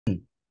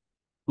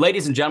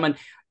Ladies and gentlemen,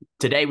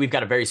 today we've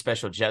got a very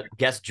special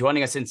guest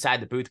joining us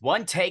inside the booth.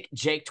 One Take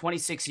Jake,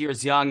 26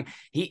 years young.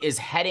 He is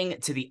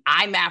heading to the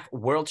IMMAF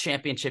World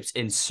Championships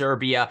in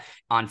Serbia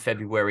on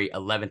February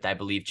 11th, I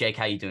believe. Jake,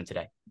 how are you doing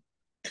today?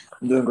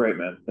 I'm doing great,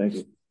 man. Thank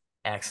you.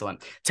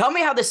 Excellent. Tell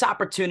me how this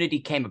opportunity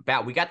came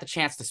about. We got the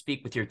chance to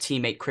speak with your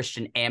teammate,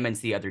 Christian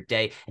the other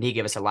day, and he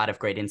gave us a lot of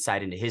great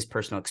insight into his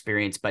personal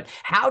experience. But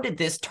how did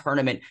this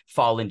tournament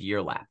fall into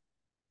your lap?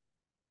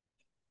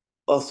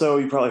 Also,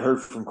 you probably heard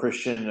from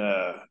Christian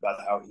about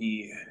how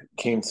he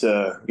came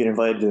to get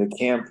invited to the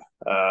camp.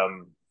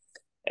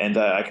 And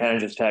I kind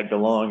of just tagged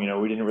along.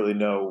 We didn't really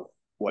know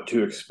what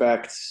to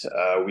expect.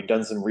 We'd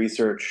done some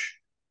research.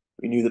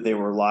 We knew that they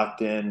were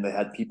locked in. They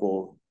had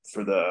people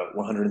for the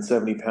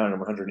 170-pound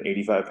and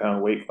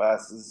 185-pound weight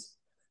classes.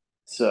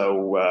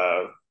 So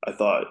I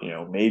thought,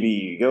 maybe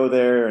you go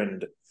there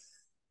and,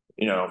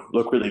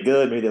 look really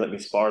good. Maybe they let me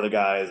spar the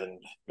guys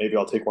and maybe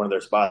I'll take one of their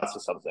spots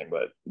or something.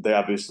 But they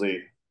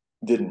obviously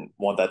didn't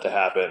want that to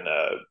happen.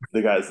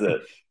 The guys that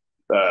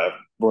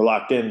were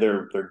locked in,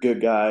 they're good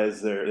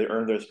guys. They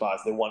earned their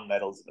spots. They won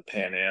medals in the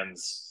Pan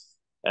Ams.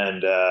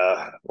 And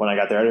when I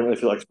got there, I didn't really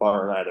feel like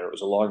sparring either. It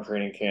was a long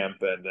training camp,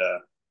 and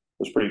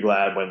was pretty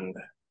glad when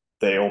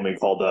they only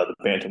called the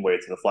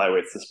bantamweights and the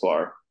flyweights to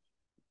spar.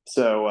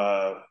 So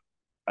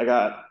I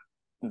got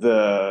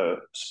the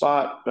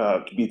spot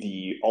to be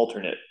the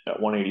alternate at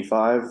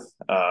 185.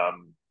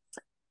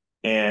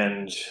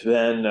 And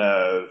then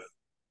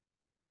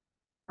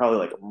probably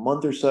like a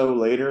month or so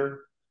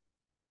later,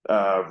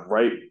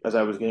 right as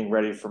I was getting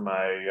ready for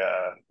my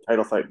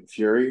title fight in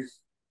Fury,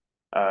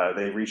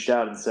 they reached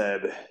out and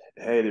said,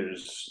 "Hey,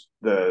 there's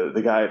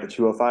the guy at the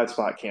 205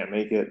 spot can't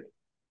make it.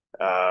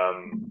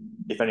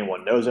 If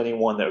anyone knows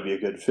anyone that would be a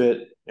good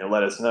fit,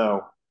 let us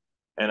know."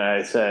 And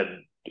I said,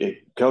 hey,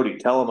 "Cody,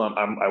 tell him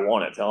I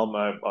want it. Tell him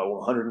I'm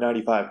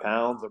 195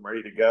 pounds. I'm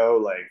ready to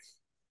go. Like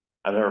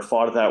I've never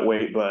fought at that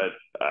weight, but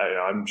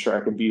I'm sure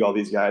I can beat all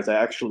these guys."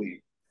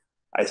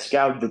 I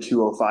scouted the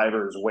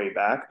 205ers way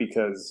back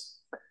because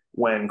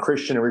when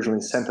Christian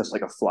originally sent us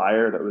like a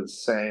flyer that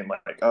was saying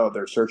like, oh,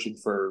 they're searching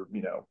for,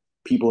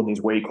 people in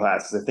these weight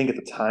classes. I think at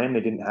the time they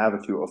didn't have a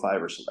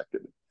 205er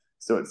selected.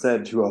 So it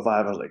said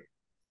 205. I was like,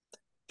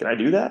 can I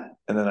do that?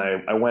 And then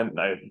I went and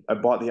I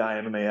bought the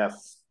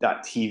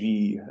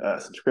IMMAF.TV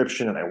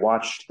subscription and I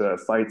watched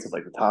the fights of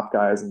like the top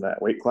guys in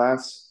that weight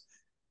class.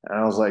 And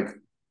I was like,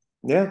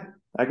 yeah,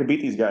 I could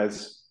beat these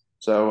guys.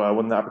 So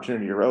when the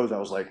opportunity arose, I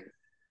was like,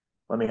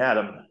 let me at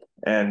them.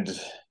 And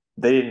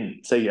they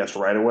didn't say yes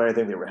right away. I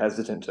think they were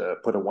hesitant to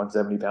put a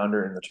 170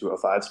 pounder in the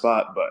 205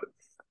 spot. But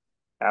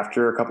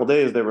after a couple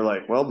days, they were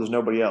like, well, there's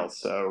nobody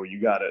else. So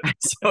you got it.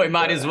 So we And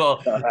might as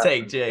well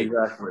take Jake.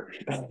 exactly.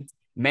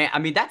 Man, I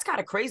mean, that's kind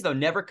of crazy, though,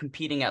 never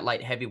competing at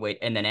light heavyweight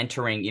and then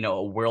entering,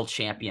 a world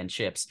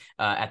championships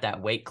at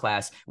that weight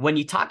class. When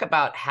you talk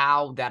about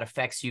how that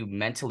affects you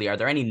mentally, are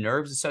there any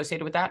nerves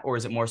associated with that? Or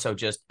is it more so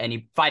just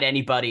fight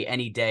anybody,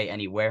 any day,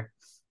 anywhere?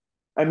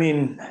 I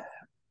mean,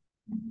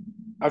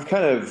 I've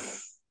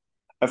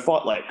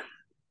fought like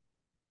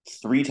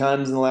 3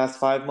 times in the last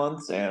 5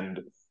 months.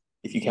 And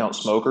if you count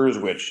smokers,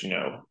 which,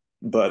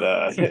 but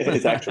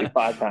it's actually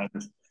 5 times.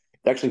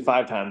 It's actually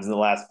 5 times in the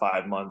last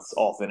 5 months,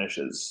 all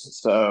finishes.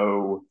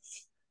 So,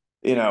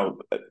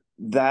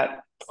 that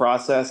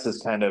process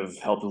has kind of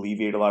helped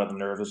alleviate a lot of the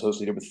nerves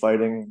associated with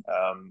fighting.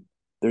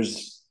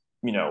 There's,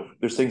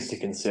 there's things to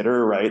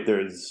consider, right?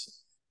 There's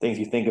things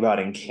you think about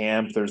in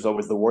camp. There's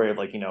always the worry of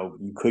like,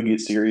 you could get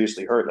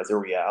seriously hurt. That's a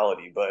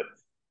reality. But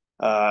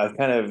I've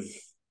kind of,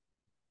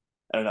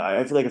 I don't know,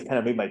 I feel like I've kind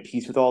of made my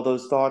peace with all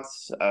those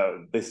thoughts.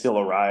 They still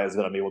arise,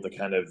 but I'm able to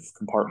kind of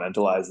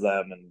compartmentalize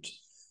them. And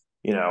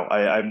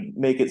I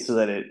make it so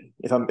that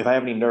if I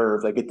have any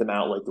nerves, I get them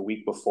out like the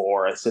week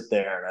before. I sit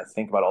there and I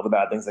think about all the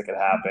bad things that could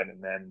happen,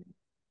 and then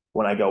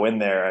when I go in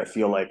there, I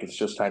feel like it's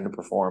just time to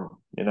perform.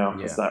 Yeah.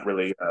 It's not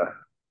really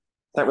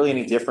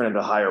any different at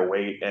a higher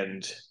weight.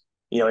 And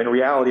in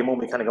reality, I'm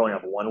only kind of going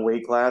up one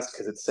weight class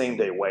because it's same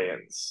day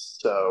weigh-ins.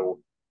 So,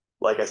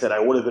 like I said, I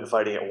would have been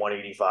fighting at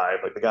 185.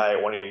 Like the guy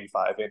at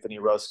 185, Anthony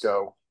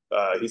Roscoe,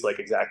 he's like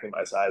exactly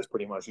my size,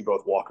 pretty much. We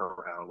both walk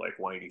around like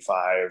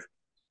 185.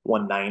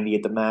 190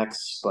 at the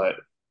max, but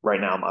right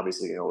now I'm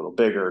obviously getting a little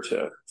bigger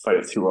to fight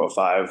at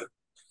 205. I'll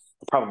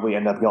probably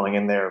end up going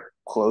in there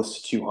close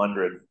to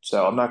 200,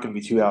 so I'm not going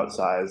to be too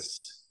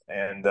outsized.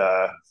 And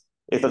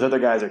if those other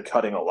guys are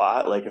cutting a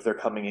lot, like if they're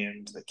coming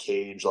into the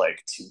cage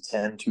like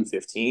 210,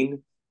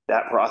 215,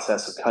 that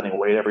process of cutting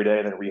weight every day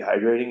and then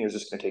rehydrating is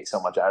just going to take so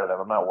much out of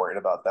them. I'm not worried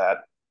about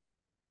that.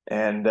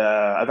 And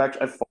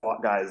I've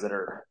fought guys that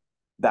are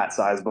that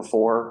size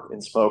before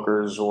in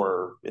smokers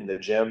or in the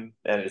gym,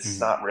 and it's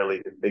Mhm. not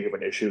really as big of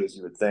an issue as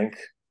you would think.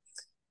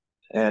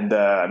 And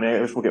I mean, I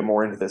guess we'll get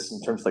more into this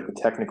in terms of like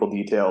the technical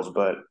details,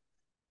 but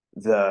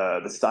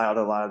the style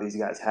that a lot of these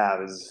guys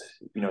have is,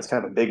 it's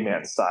kind of a big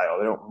man style.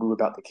 They don't move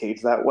about the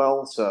cage that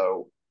well,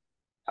 so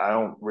I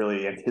don't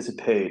really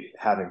anticipate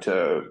having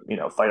to,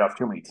 fight off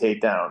too many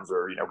takedowns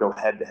or, go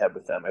head to head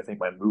with them. I think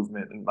my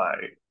movement and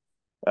my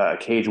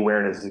cage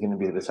awareness is going to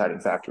be the deciding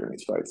factor in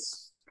these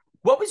fights.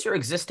 What was your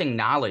existing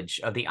knowledge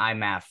of the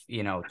IMMAF,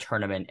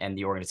 tournament and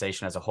the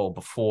organization as a whole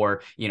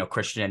before,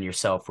 Christian and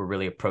yourself were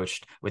really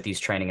approached with these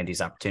training and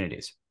these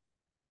opportunities?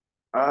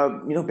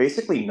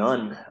 Basically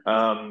none.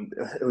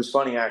 It was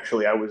funny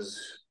actually. I was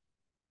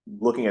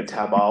looking at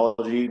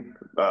Tabology,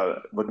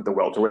 looking at the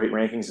welterweight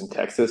rankings in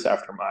Texas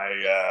after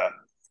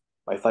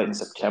my fight in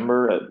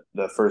September at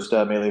the first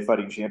Melee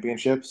Fighting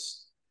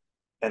Championships,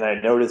 and I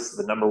noticed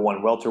the number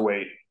one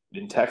welterweight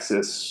in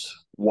Texas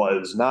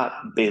was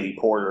not Bailey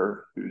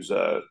Porter, who's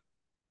a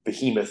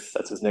behemoth.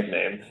 That's his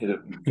nickname. He's a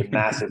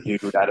massive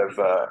dude out of.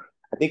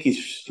 I think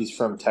he's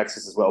from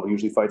Texas as well, but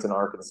usually fights in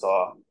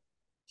Arkansas.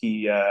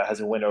 He has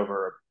a win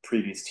over a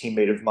previous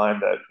teammate of mine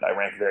that I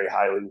rank very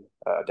highly,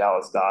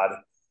 Dallas Dodd.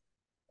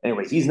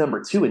 Anyway, he's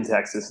number two in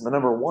Texas, and the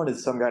number one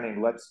is some guy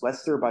named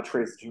Lester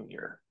Batres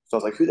Jr. So I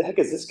was like, who the heck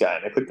is this guy?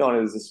 And I clicked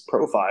on his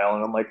profile,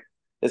 and I'm like,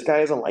 this guy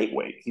is a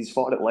lightweight. He's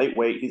fought at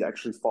lightweight. He's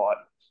actually fought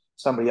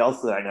somebody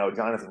else that I know,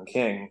 Jonathan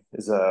King,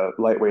 is a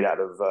lightweight out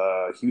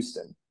of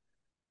Houston.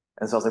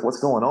 And so I was like,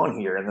 what's going on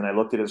here? And then I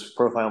looked at his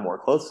profile more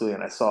closely,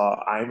 and I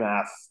saw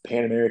IMMAF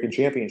Pan American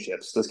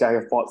Championships. This guy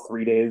had fought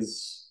 3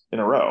 days in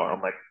a row. And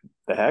I'm like,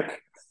 the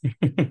heck?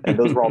 And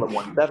those were all at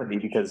 170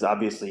 because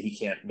obviously he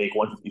can't make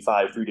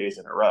 155 3 days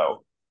in a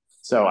row.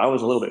 So I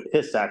was a little bit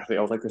pissed actually.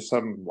 I was like, there's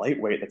some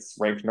lightweight that's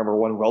ranked number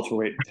one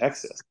welterweight in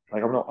Texas.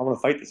 Like I'm gonna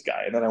fight this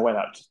guy. And then I went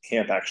out to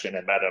camp actually and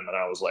I met him and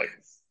I was like,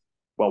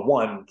 well,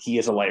 one, he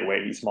is a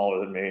lightweight. He's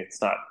smaller than me.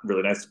 It's not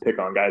really nice to pick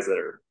on guys that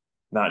are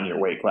not in your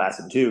weight class.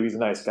 And two, he's a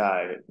nice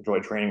guy. I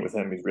enjoyed training with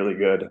him. He's really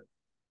good.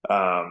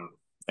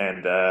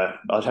 And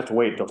I'll just have to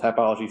wait until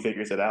Tapology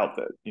figures it out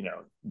that,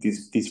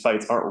 these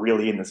fights aren't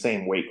really in the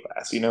same weight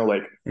class,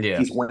 like Yeah.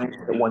 he's winning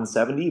at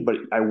 170, but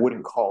I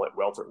wouldn't call it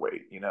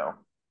welterweight,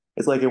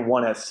 It's like in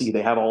 1FC,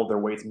 they have all of their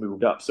weights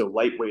moved up. So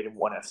lightweight in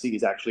 1FC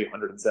is actually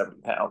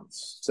 170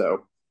 pounds.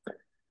 So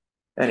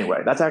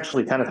anyway, that's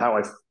actually kind of how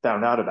I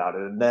found out about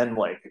it. And then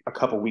like a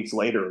couple weeks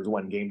later is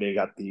when Game Day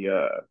got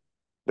the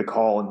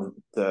call and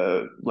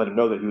let him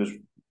know that he was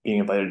being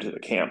invited to the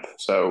camp.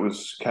 So it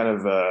was kind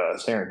of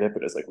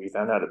serendipitous. Like we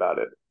found out about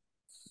it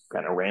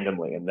kind of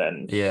randomly. And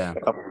then Yeah.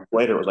 a couple weeks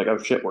later, it was like, oh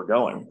shit, we're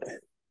going.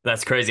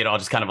 That's crazy. It all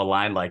just kind of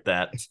aligned like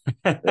that.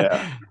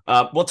 Yeah.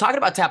 Well, talking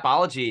about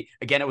Tapology,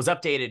 again, it was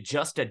updated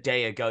just a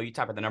day ago. You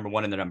talk about the number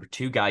one and the number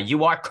two guy.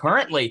 You are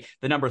currently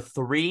the number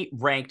three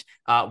ranked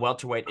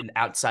welterweight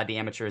outside the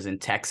amateurs in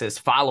Texas,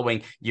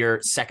 following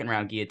your second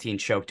round guillotine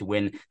choke to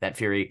win that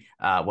Fury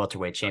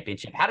welterweight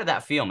championship. How did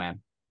that feel, man?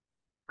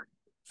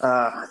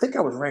 I think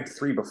I was ranked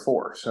 3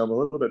 before, so I'm a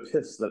little bit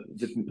pissed that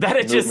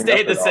it just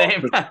stayed the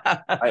same.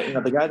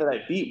 The guy that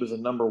I beat was a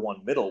number one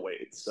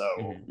middleweight, so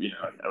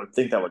I would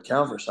think that would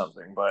count for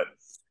something. But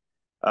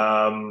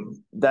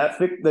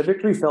the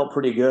victory felt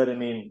pretty good. I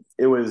mean,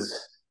 it was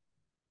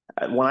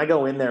when I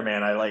go in there,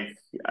 man.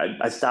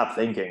 I stopped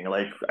thinking.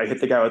 Like I hit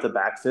the guy with the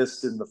back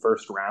fist in the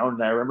first round,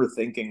 and I remember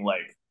thinking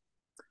like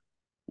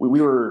we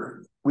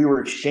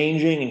were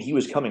exchanging and he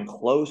was coming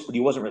close, but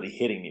he wasn't really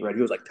hitting me, right?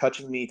 He was like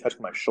touching me,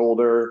 touching my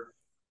shoulder,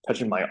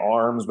 touching my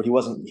arms, but he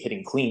wasn't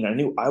hitting clean. I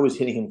knew I was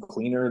hitting him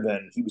cleaner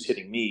than he was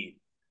hitting me,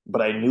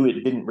 but I knew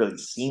it didn't really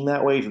seem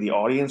that way to the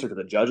audience or to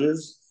the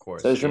judges. Of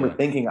course, so I just remember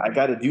thinking, I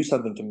got to do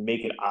something to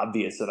make it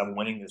obvious that I'm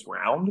winning this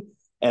round.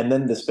 And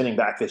then the spinning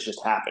back fist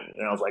just happened.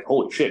 And I was like,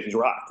 holy shit, he's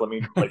rocked. Let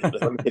me hit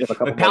him a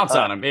couple more pounce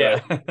times. On him,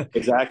 yeah.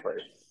 Exactly.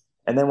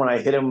 And then when I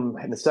hit him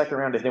in the second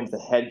round, I hit him with a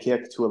head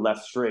kick to a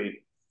left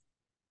straight.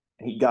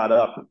 He got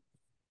up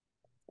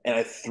and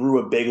I threw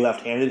a big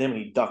left hand at him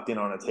and he ducked in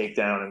on a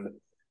takedown. And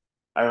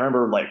I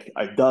remember like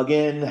I dug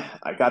in,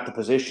 I got the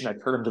position, I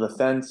turned him to the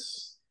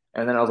fence,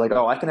 and then I was like,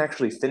 oh, I can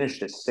actually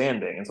finish this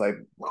standing. And so I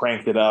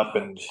cranked it up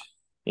and,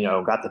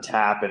 got the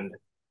tap. And,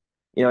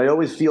 it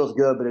always feels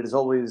good, but it's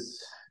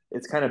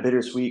kind of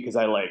bittersweet because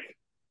a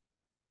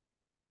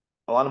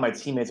lot of my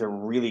teammates are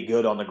really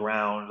good on the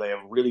ground. They have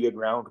really good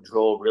ground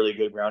control, really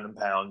good ground and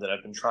pound, and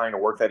I've been trying to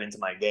work that into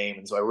my game.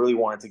 And so I really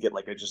wanted to get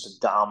just a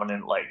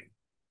dominant,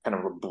 kind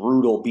of a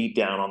brutal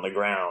beatdown on the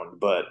ground.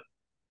 But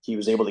he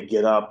was able to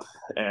get up,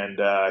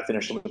 and I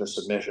finished him with a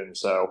submission.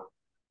 So,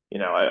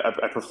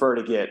 I prefer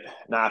to get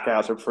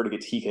knockouts. I prefer to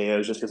get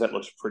TKOs just because that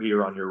looks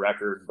prettier on your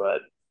record.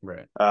 But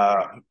right.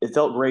 It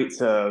felt great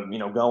to,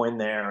 go in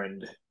there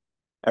and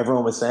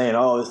everyone was saying,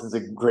 oh, this is a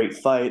great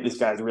fight. This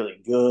guy's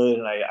really good.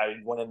 And I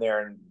went in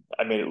there and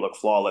I made it look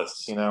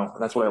flawless, and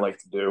that's what I like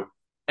to do.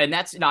 And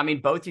that's,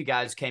 both you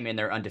guys came in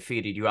there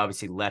undefeated. You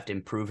obviously left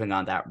improving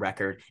on that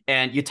record.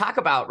 And you talk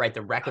about, right,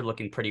 the record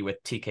looking pretty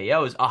with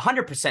TKOs.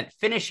 100%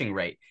 finishing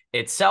rate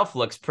itself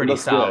looks pretty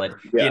solid.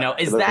 Yeah,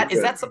 is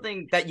that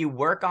something that you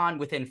work on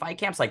within fight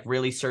camps, like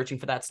really searching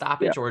for that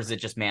stoppage, or is it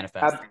just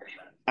manifest?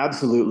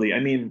 Absolutely. I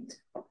mean,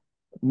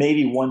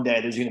 maybe one day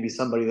there's going to be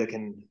somebody that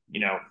can,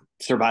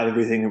 survive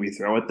everything that we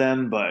throw at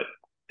them. But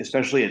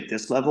especially at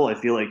this level, I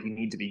feel like you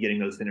need to be getting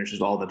those finishes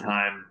all the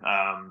time.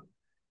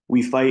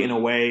 We fight in a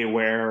way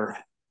where,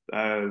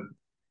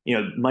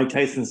 Mike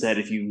Tyson said,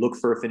 if you look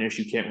for a finish,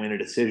 you can't win a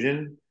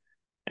decision.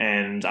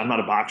 And I'm not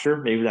a boxer.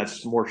 Maybe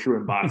that's more true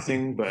in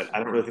boxing, but I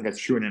don't really think that's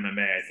true in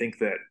MMA. I think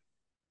that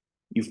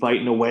you fight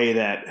in a way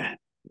that,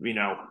 you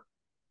know,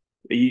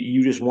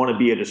 you just want to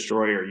be a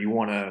destroyer. You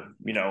want to,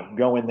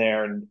 go in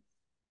there and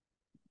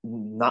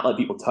not let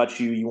people touch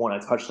you. You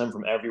want to touch them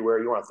from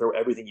everywhere. You want to throw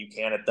everything you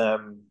can at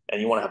them,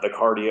 and you want to have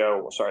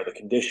the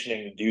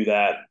conditioning to do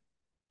that.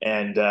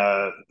 And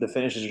the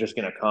finishes are just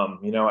going to come.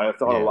 I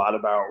thought a Yeah. lot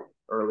about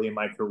early in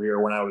my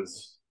career when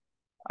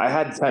I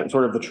had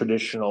sort of the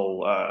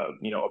traditional,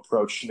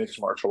 approach to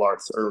mixed martial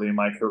arts early in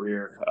my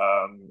career.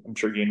 I'm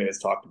sure Game has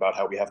talked about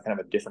how we have kind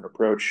of a different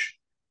approach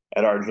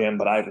at our gym,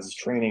 but I was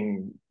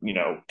training,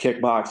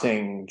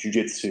 kickboxing,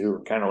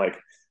 jujitsu, kind of like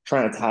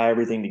trying to tie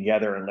everything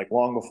together. And like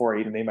long before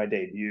I even made my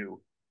debut,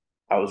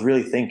 I was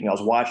really thinking, I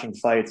was watching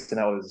fights and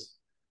I was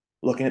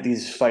looking at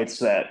these fights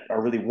that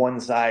are really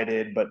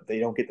one-sided, but they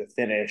don't get the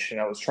finish.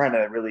 And I was trying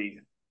to really,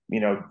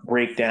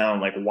 break down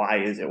like,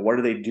 why is it? What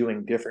are they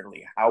doing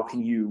differently? How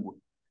can you,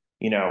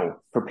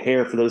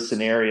 prepare for those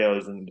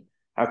scenarios, and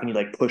how can you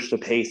like push the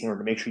pace in order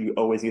to make sure you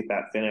always get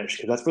that finish?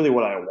 Because that's really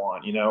what I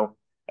want.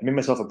 I made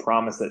myself a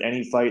promise that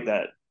any fight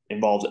that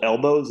involves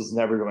elbows is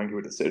never going to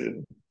a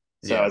decision.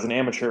 So Yeah. as an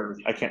amateur,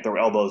 I can't throw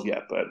elbows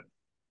yet, but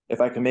if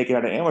I can make it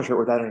out of amateur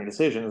without any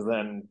decisions,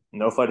 then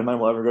no fight of mine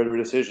will ever go to a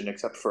decision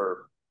except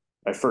for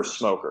my first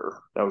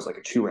smoker. That was like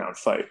a 2-round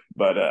fight,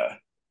 but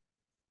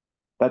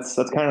that's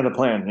kind of the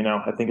plan.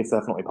 I think it's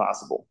definitely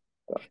possible.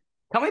 So.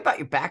 Tell me about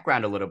your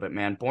background a little bit,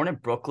 man. Born in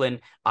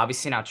Brooklyn,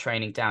 obviously now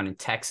training down in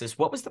Texas.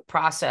 What was the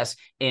process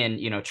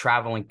in,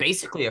 traveling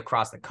basically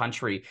across the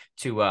country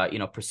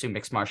to, pursue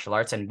mixed martial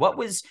arts? And what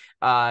was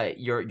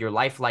your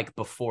life like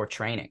before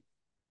training?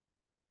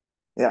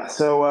 Yeah,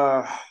 so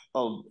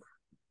I'll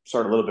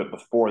start a little bit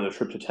before the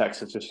trip to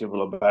Texas, just to give a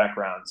little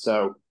background.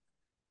 So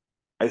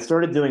I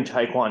started doing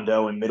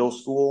Taekwondo in middle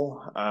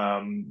school.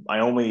 I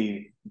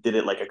only did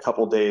it like a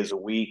couple days a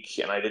week,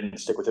 and I didn't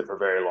stick with it for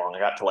very long. I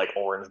got to like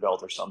orange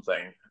belt or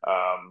something,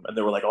 and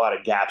there were like a lot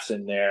of gaps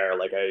in there.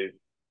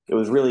 It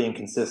was really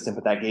inconsistent,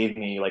 but that gave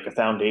me like a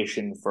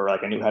foundation for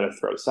like I knew how to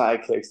throw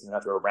side kicks, and how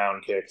to throw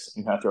round kicks,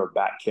 and how to throw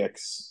back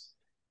kicks,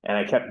 and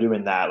I kept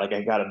doing that. Like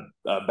I got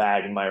a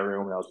bag in my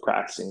room, and I was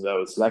practicing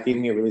those, so that gave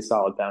me a really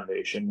solid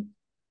foundation.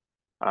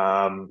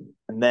 And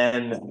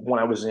then when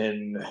I was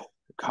in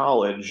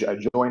college, I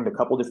joined a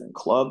couple different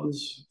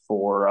clubs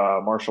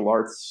for martial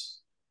arts.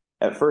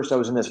 At first, I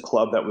was in this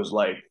club that was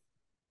like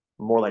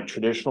more like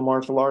traditional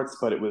martial arts,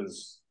 but it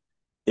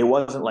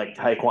wasn't like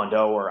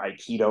Taekwondo or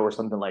Aikido or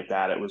something like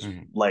that. It was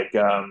Mhm. like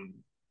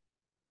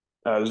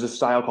there's this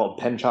style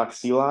called Pencak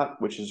Silat,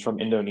 which is from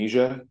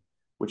Indonesia,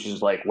 which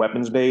is like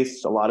weapons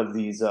based. A lot of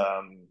these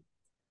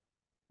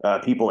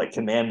people like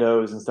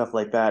commandos and stuff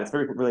like that. It's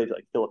very related to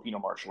like Filipino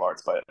martial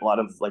arts, but a lot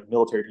of like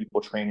military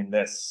people train in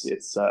this.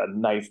 It's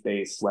knife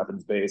based,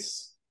 weapons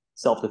based,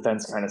 self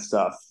defense kind of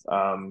stuff.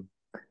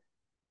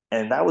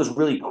 And that was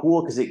really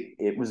cool because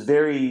it was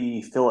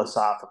very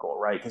philosophical,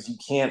 right? Because you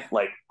can't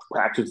like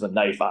practice the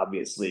knife.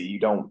 Obviously, you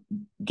don't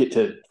get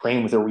to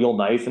train with a real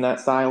knife in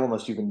that style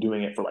unless you've been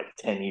doing it for like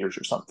 10 years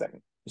or something.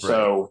 Right.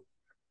 So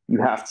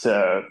you have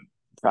to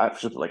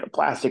practice with like a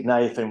plastic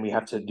knife, and we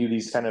have to do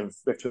these kind of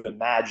we have to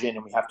imagine,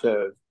 and we have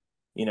to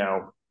you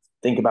know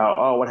think about,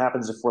 oh, what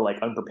happens if we're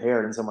like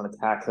unprepared and someone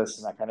attacks us,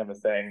 and that kind of a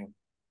thing.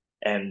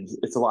 And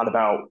it's a lot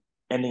about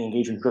ending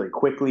engagements really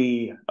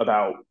quickly,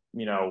 about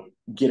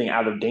getting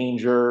out of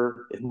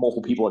danger. If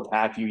multiple people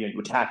attack you, you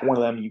attack one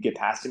of them, you get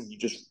past them, you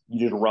just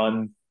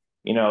run,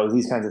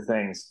 these kinds of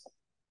things.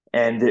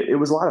 And it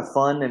was a lot of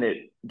fun, and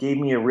it gave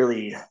me a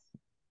really,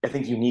 I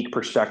think, unique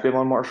perspective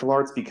on martial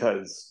arts,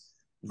 because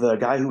the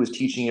guy who was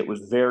teaching it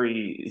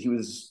he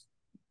was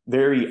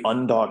very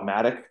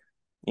undogmatic.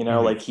 Hmm.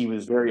 Like he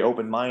was very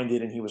open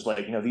minded, and he was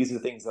like, these are the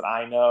things that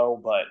I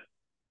know, but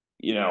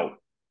you know,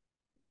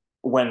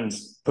 when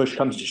push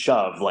comes to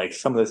shove, like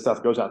some of this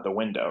stuff goes out the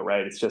window,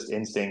 right? It's just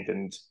instinct,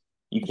 and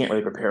you can't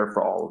really prepare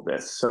for all of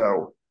this.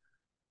 So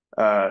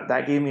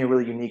that gave me a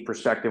really unique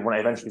perspective. When I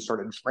eventually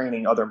started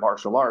training other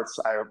martial arts,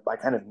 I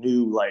kind of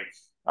knew like,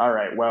 all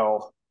right,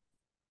 well,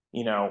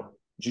 you know,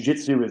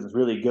 jujitsu is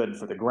really good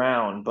for the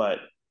ground, but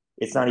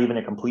it's not even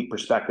a complete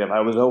perspective. I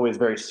was always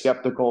very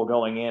skeptical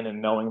going in,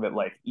 and knowing that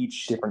like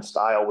each different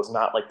style was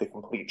not like the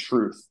complete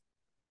truth.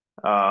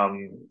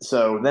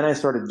 So then I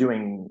started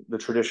doing the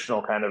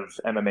traditional kind of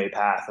MMA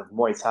path of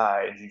Muay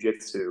Thai and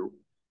Jiu-Jitsu.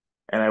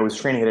 And I was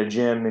training at a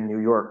gym in New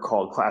York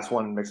called Class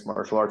One Mixed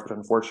Martial Arts, which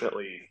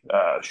unfortunately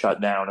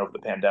shut down over the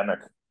pandemic.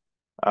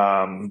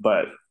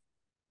 But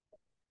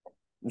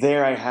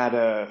there I had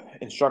a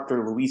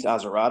instructor, Luis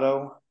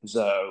Azarado, who's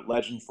a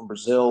legend from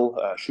Brazil,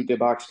 a chute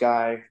box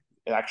guy.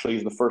 Actually,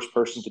 he's the first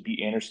person to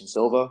beat Anderson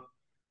Silva.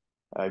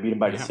 I beat him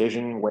by Yeah.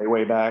 decision way,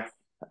 way back.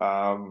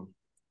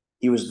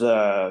 He was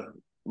the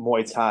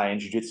Muay Thai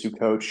and Jiu Jitsu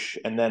coach.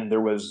 And then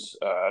there was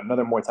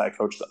another Muay Thai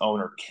coach, the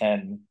owner,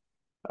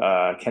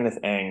 Kenneth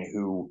Eng,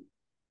 who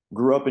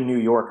grew up in New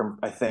York,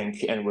 I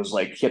think, and was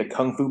like, he had a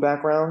Kung Fu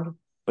background,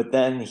 but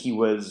then he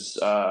was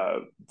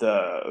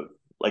the,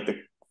 like,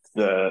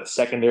 the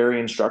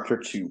secondary instructor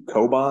to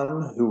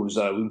Koban, who was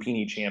a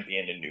Lumpini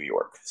champion in New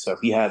York. So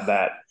he had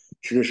that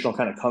traditional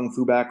kind of Kung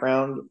Fu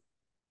background.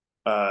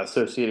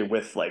 associated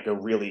with like a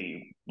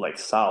really like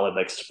solid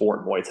like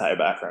sport Muay Thai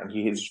background.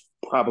 He is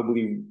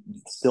probably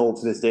still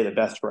to this day the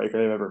best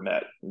striker I've ever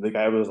met. The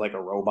guy was like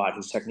a robot.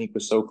 His technique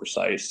was so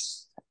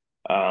precise,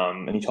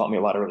 and he taught me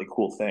a lot of really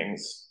cool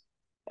things.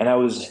 And I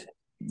was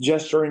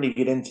just starting to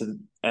get into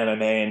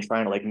MMA and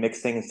trying to like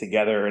mix things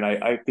together, and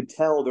I could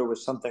tell there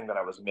was something that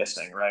I was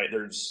missing. Right,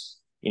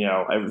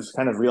 I was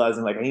kind of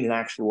realizing like I need an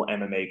actual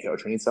MMA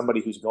coach. I need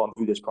somebody who's gone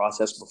through this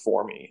process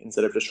before me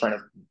instead of just trying to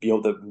be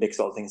able to mix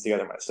all things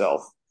together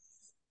myself.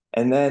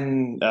 And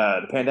then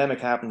the pandemic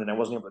happened and I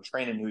wasn't able to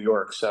train in New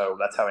York. So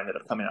that's how I ended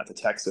up coming out to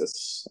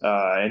Texas.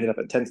 I ended up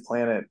at 10th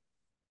Planet,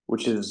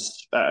 which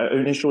is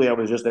initially I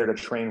was just there to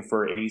train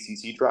for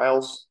ACC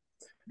trials.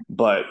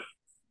 But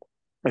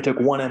I took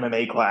one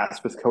MMA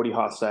class with Cody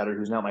Hofstadter,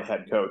 who's now my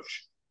head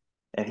coach.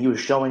 And he was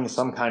showing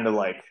some kind of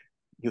like,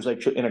 he was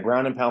like in a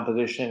ground and pound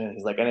position, and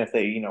he's like, and if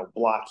they,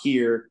 block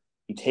here,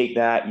 you take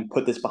that, you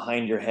put this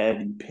behind your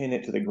head, you pin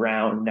it to the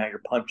ground, now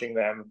you're punching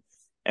them.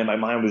 And my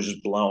mind was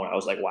just blown. I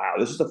was like, wow,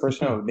 this is the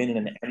first time I've been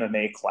in an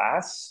MMA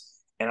class,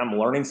 and I'm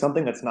learning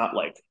something that's not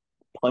like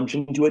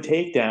punching to a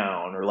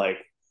takedown or like,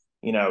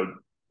 you know,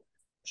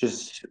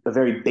 just a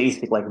very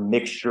basic like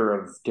mixture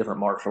of different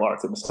martial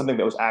arts. It was something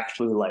that was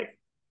actually like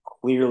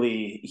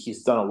clearly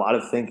he's done a lot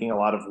of thinking, a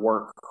lot of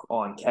work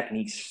on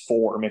techniques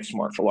for mixed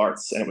martial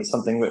arts. And it was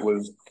something that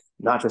was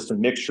not just a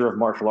mixture of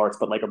martial arts,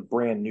 but like a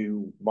brand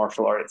new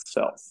martial art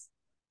itself.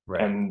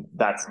 Right. And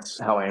that's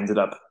how I ended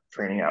up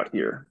training out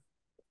here.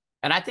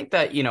 And I think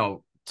that,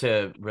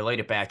 to relate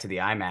it back to the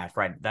IMMAF,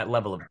 right, that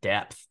level of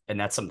depth, and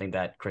that's something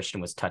that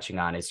Christian was touching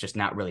on, is just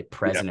not really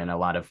present in a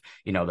lot of,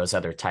 those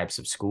other types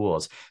of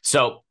schools.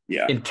 So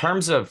in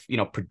terms of,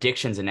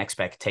 predictions and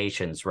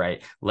expectations,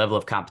 right, level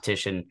of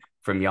competition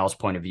from y'all's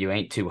point of view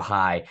ain't too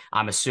high.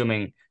 I'm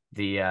assuming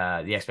the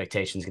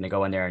expectation is going to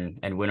go in there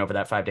and win over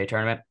that 5-day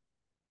tournament.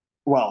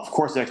 Well, of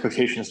course, the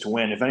expectation is to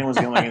win. If anyone's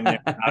going in there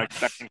not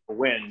expecting to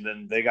win,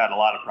 then they got a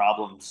lot of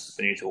problems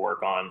they need to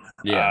work on.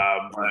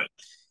 Yeah. But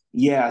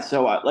yeah,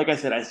 so like I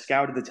said, I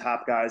scouted the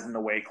top guys in the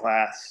weight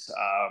class.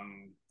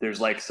 There's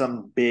like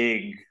some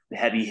big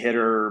heavy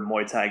hitter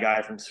Muay Thai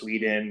guy from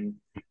Sweden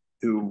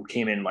who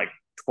came in like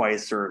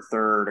twice or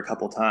third a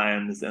couple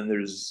times. And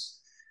there's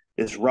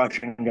this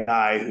Russian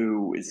guy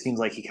who it seems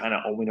like he kind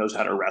of only knows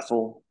how to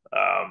wrestle.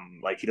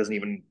 Like he doesn't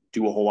even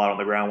do a whole lot on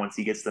the ground once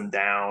he gets them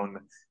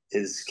down.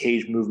 His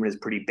cage movement is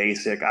pretty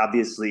basic.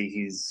 Obviously,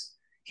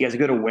 he has a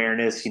good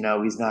awareness. He's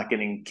not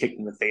getting kicked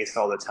in the face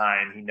all the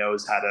time. He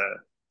knows how to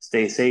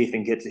stay safe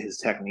and get to his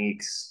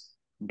techniques.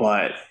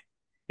 But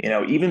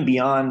even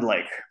beyond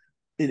like,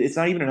 it's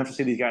not even enough to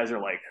say these guys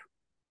are like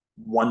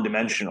one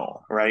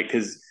dimensional, right?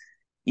 Because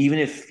even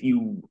if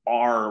you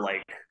are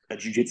like a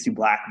jiu-jitsu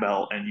black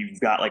belt and you've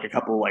got like a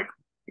couple like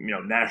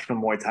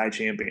national Muay Thai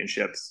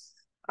championships,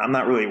 I'm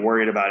not really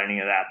worried about any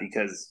of that,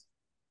 because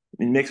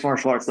in mixed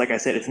martial arts, like I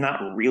said, it's not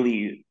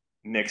really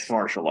mixed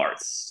martial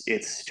arts.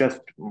 It's just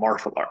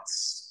martial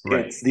arts.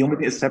 Right. It's the only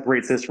thing that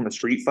separates this from a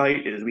street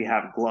fight is we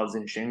have gloves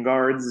and shin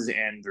guards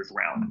and there's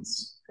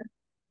rounds.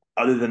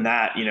 Other than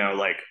that,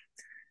 like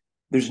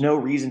there's no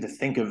reason to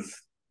think of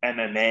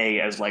MMA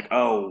as like,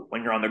 oh,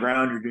 when you're on the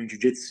ground, you're doing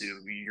jujitsu.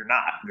 You're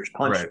not. There's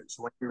punches. Right.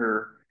 When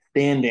you're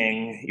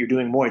standing, you're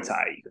doing Muay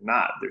Thai. You're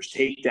not. There's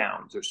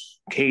takedowns. There's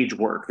cage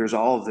work. There's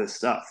all of this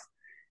stuff.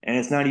 And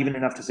it's not even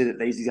enough to say that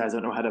these guys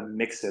don't know how to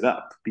mix it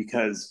up,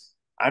 because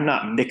I'm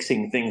not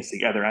mixing things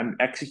together. I'm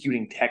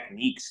executing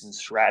techniques and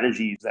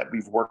strategies that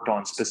we've worked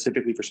on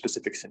specifically for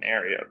specific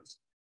scenarios.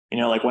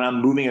 Like when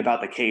I'm moving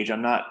about the cage,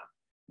 I'm not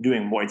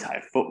doing Muay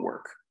Thai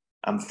footwork.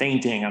 I'm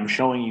feinting. I'm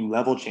showing you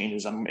level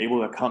changes. I'm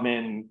able to come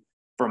in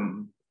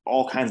from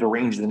all kinds of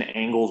ranges and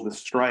angles with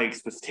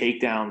strikes, with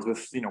takedowns,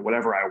 with,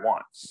 whatever I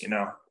want,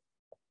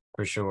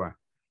 For sure.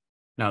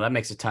 No, that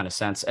makes a ton of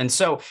sense. And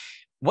so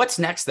what's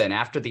next then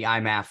after the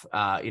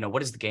IMMAF?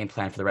 What is the game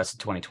plan for the rest of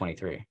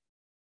 2023?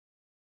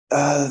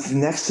 The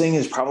next thing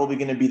is probably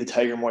going to be the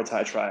Tiger Muay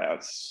Thai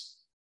tryouts,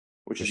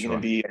 which is going to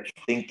be, I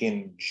think,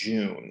 in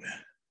June.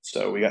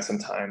 So we got some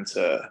time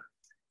to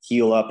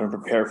heal up and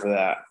prepare for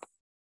that.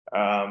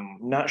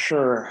 Not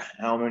sure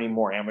how many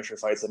more amateur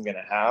fights I'm going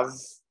to have,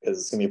 because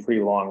it's going to be a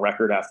pretty long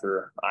record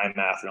after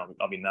IMMAF, and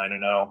I'll be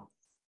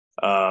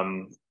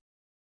 9-0.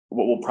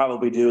 What we'll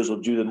probably do is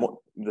we'll do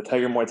the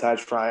Tiger Muay Thai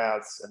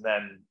tryouts, and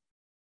then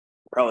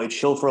probably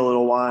chill for a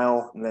little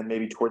while, and then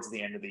maybe towards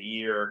the end of the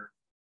year,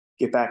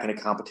 get back into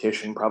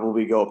competition,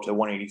 probably go up to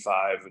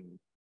 185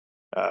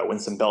 and win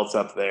some belts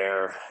up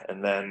there,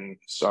 and then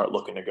start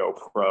looking to go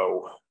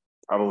pro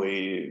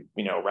probably,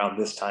 around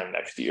this time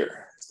next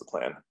year is the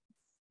plan.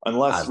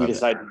 Unless we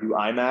decide to do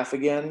IMMAF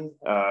again.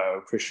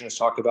 Christian has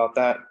talked about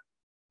that.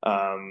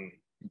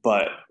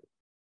 But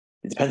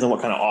it depends on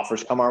what kind of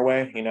offers come our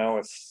way.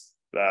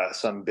 If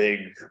some big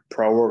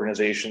pro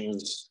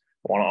organizations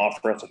want to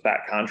offer us a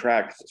fat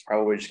contract, it's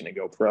probably just going to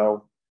go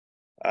pro.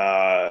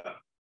 I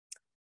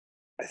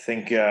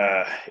think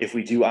if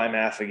we do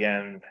IMMAF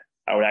again,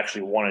 I would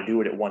actually want to do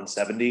it at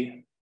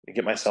 170 and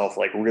get myself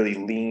like really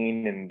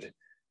lean and,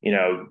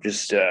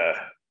 just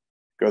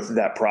go through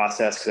that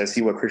process because I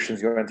see what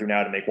Christian's going through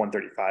now to make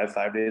 135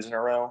 5 days in a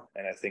row.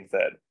 And I think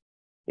that,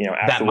 you know,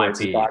 That might afterwards,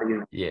 be, his body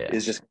yeah.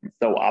 is just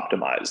so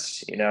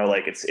optimized, you know,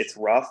 like it's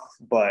rough,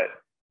 but,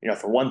 you know,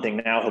 for one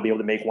thing, now he'll be able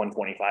to make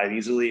 125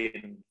 easily.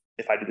 And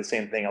if I do the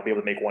same thing, I'll be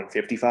able to make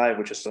 155,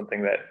 which is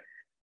something that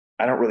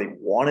I don't really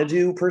want to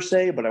do per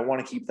se, but I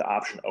want to keep the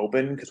option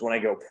open because when I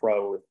go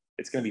pro,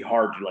 it's going to be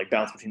hard to like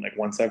bounce between like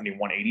 170,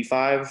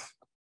 185.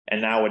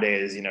 And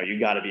nowadays, you know, you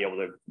got to be able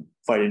to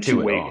fight in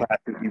two weight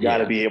classes. You got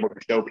to be able to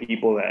show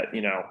people that,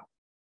 you know,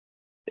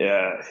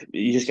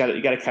 you just got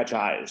to catch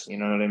eyes. You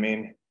know what I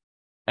mean?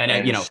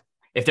 And you know,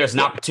 if there's an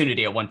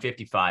opportunity at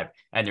 155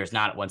 and there's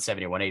not at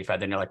 170 or 185,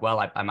 then you're like,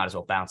 well, I might as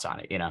well bounce on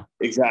it, you know?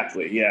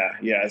 Exactly. Yeah.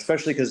 Yeah.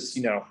 Especially because,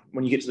 you know,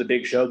 when you get to the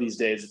big show these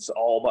days, it's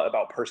all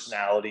about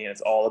personality and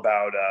it's all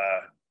about,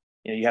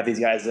 you know, you have these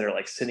guys that are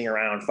like sitting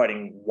around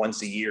fighting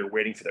once a year,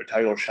 waiting for their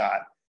title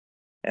shot.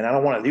 And I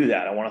don't want to do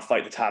that. I want to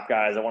fight the top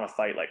guys. I want to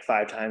fight like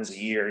 5 times a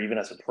year, even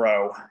as a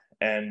pro.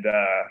 And,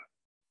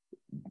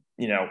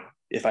 you know,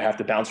 if I have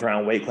to bounce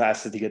around weight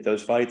classes to get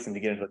those fights and to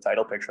get into the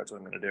title picture, that's what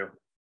I'm going to do.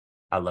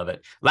 I love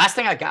it. Last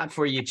thing I got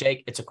for you,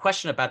 Jake, it's a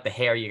question about the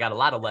hair. You got a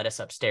lot of lettuce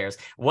upstairs.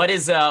 What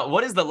is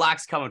the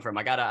locks coming from?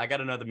 I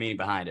gotta know the meaning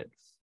behind it.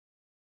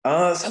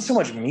 It's not so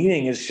much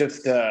meaning. It's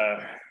just,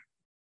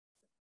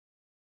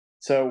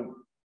 so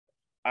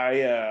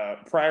I,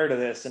 prior to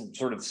this and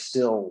sort of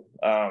still,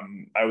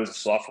 I was a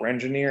software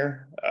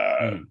engineer.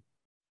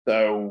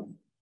 So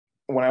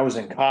when I was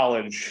in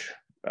college,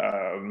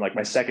 like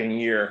my second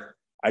year,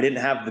 I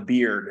didn't have the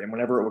beard, and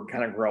whenever it would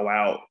kind of grow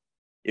out,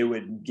 it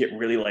would get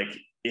really like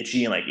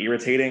itchy and like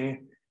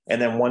irritating. And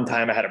then one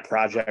time I had a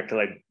project that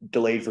like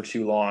delayed for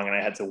too long and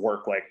I had to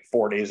work like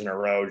 4 days in a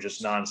row,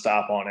 just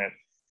nonstop on it.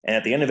 And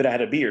at the end of it, I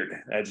had a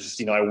beard. I just,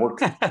 you know, I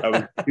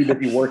was too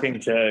busy working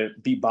to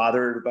be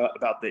bothered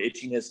about the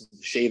itchiness and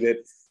to shave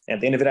it. And at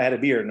the end of it, I had a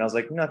beard and I was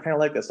like, no, I kind of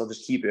like this. I'll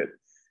just keep it.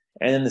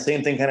 And then the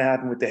same thing kind of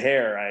happened with the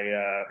hair.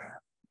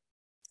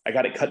 I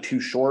got it cut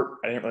too short.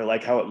 I didn't really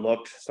like how it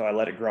looked. So I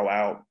let it grow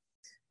out.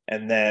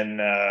 And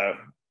then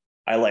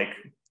I like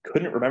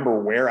couldn't remember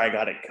where I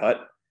got it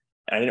cut.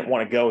 I didn't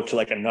want to go to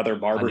like another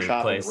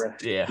barbershop and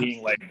risk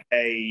being like,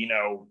 hey, you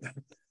know,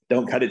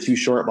 don't cut it too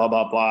short, blah,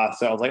 blah, blah.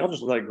 So I was like, I'll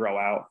just let it grow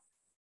out.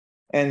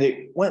 And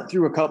it went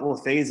through a couple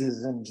of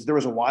phases. And there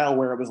was a while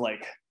where it was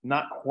like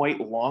not quite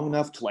long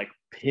enough to like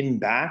pin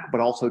back, but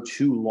also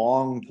too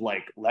long to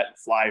like let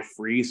fly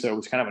free. So it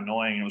was kind of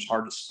annoying. And it was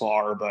hard to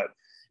spar, but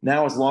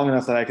now it's long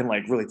enough that I can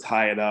like really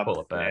tie it up.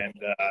 Pull it back.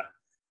 And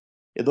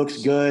it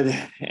looks good.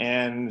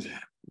 And,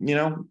 you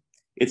know,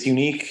 it's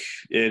unique.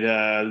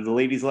 The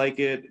ladies like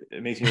it.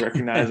 It makes me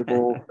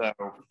recognizable.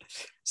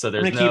 So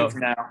there's I'm gonna keep it for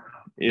now.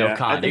 Yeah, no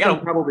con. I think I'm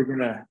probably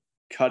gonna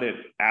cut it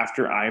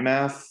after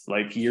IMMAF.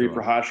 Like Yuri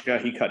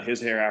Prohashka, he cut his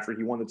hair after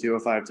he won the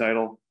 205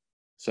 title.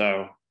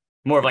 So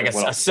more of like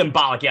a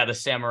symbolic, the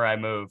samurai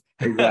move.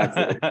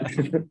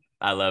 Exactly.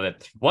 I love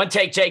it. One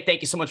take, Jake.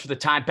 Thank you so much for the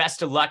time.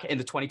 Best of luck in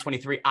the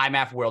 2023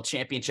 IMMAF World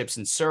Championships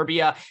in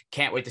Serbia.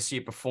 Can't wait to see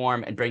you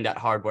perform and bring that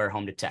hardware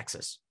home to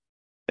Texas.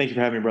 Thank you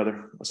for having me,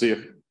 brother. I'll see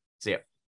you. See ya.